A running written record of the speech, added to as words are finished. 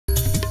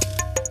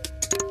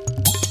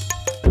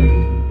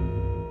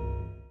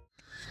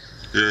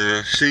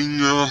It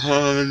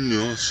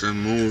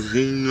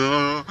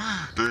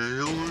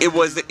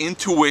was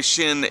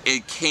intuition.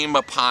 It came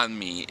upon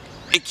me.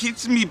 It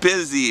keeps me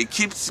busy. It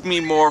keeps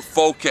me more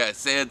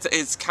focused.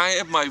 It's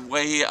kind of my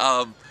way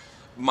of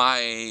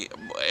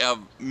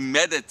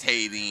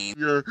meditating.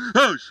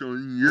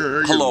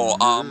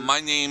 Hello, my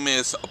name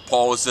is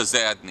Paul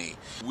Zasadny.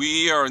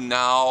 We are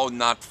now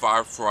not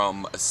far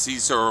from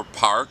Caesar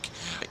Park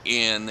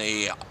in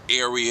a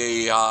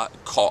area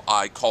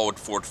I called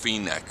Fort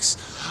Phoenix.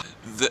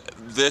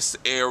 This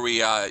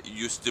area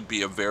used to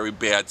be a very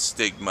bad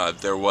stigma.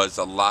 There was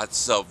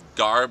lots of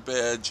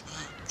garbage,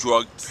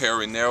 drug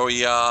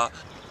paranoia.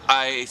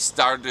 I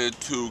started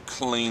to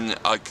clean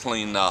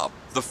up.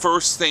 The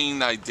first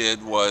thing I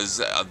did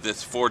was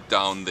this fort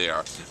down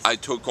there. I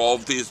took all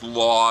of these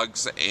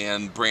logs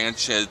and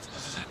branches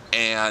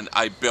and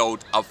I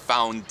built a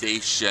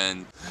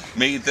foundation.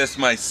 Made this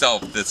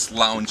myself, this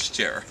lounge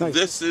chair. Nice.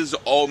 This is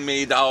all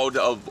made out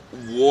of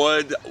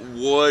wood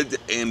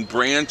and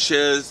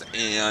branches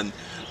and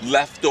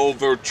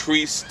leftover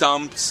tree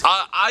stumps.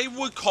 I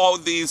would call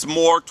these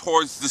more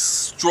towards the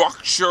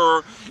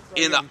structure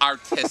in an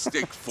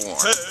artistic form.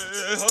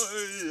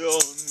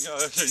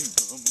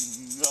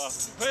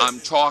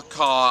 I'm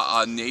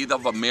Choctaw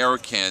Native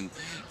American,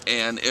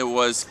 and it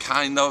was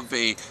kind of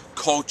a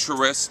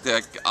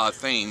culturistic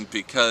thing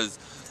because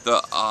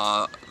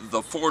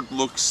the fort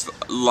looks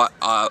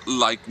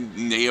like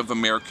Native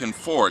American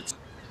forts.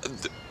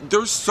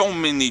 There's so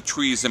many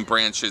trees and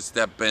branches that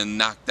have been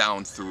knocked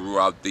down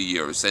throughout the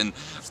years, and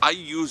I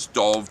used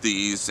all of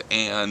these,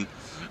 and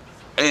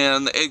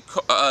it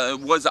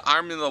was an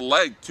arm and a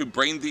leg to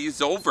bring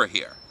these over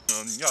here.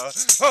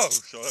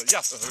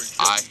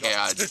 I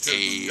had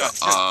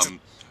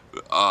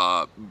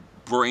a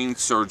brain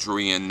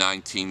surgery in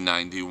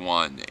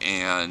 1991,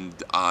 and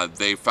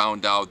they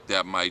found out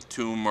that my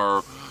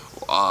tumor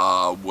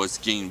was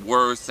getting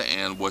worse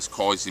and was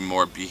causing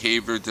more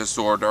behavior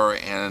disorder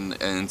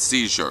and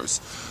seizures.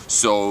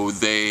 So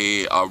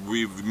they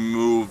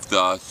removed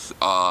the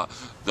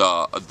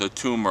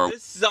tumor.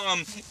 This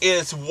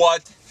is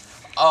what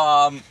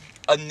a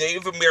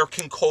Native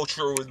American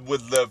culture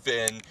would live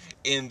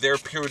in their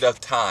period of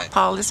time.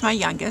 Paul is my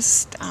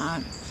youngest.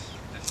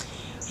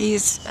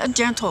 He's a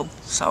gentle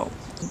soul.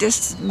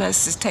 This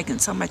mess has taken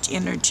so much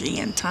energy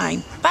and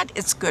time, but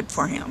it's good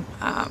for him.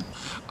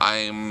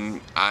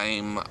 I'm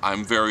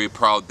very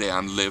proud that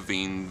I'm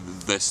living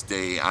this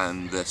day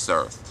on this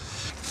earth.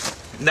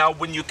 Now,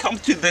 when you come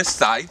to this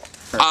side,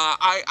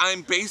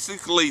 I'm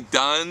basically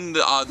done.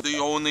 The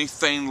only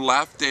thing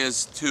left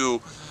is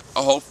to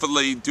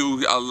hopefully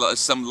do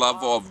some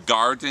level of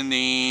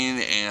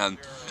gardening, and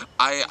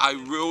I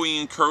really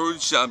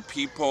encourage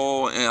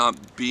people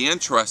be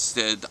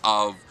interested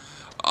of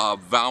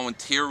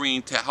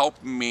volunteering to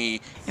help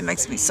me. It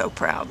makes me so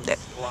proud that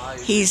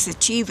he's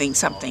achieving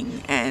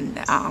something, and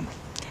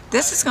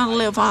this is going to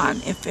live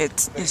on if it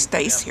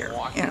stays here.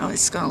 You know,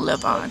 it's going to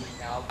live on.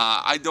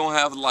 I don't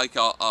have like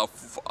a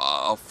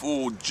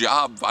full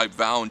job. I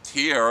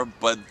volunteer,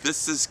 but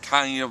this is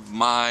kind of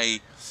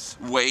my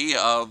way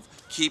of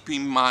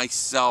keeping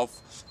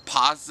myself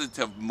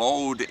positive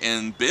mode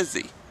and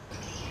busy.